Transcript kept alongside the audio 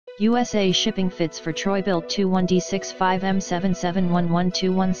USA shipping fits for Troy-Bilt 21D-65M7711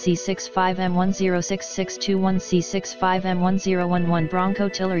 21C-65M1066 21C-65M1011 Bronco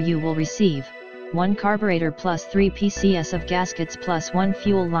tiller. You will receive 1 carburetor plus 3 PCS of gaskets plus 1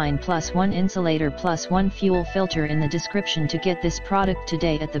 fuel line plus 1 insulator plus 1 fuel filter in the description to get this product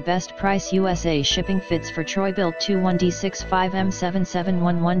today at the best price. USA shipping fits for Troy-Bilt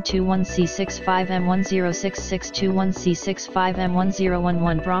 21D-65M7711 21C-65M1066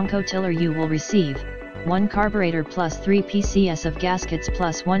 21C-65M1011 Bronco tiller. You will receive 1 carburetor plus 3 PCS of gaskets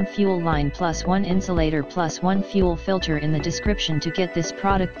plus 1 fuel line plus 1 insulator plus 1 fuel filter in the description to get this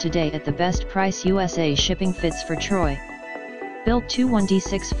product today at the best price. USA shipping fits for Troy-Bilt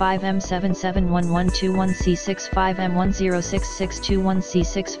 21D-65M7711 21C-65M1066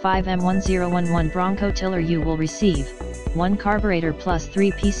 21C-65M1011 Bronco tiller. You will receive 1 carburetor plus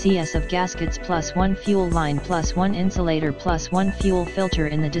 3 PCS of gaskets plus 1 fuel line plus 1 insulator plus 1 fuel filter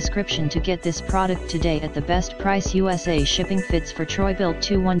in the description to get this product today at the best price. USA shipping fits for Troy-Bilt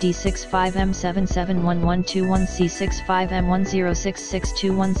 21D-65M7711 21C-65M1066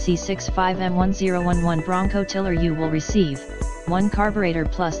 21C-65M1011 Bronco tiller. You will receive 1 carburetor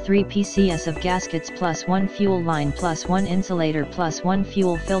plus 3 PCS of gaskets plus 1 fuel line plus 1 insulator plus 1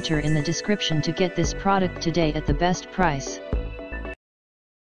 fuel filter in the description to get this product today at the best price.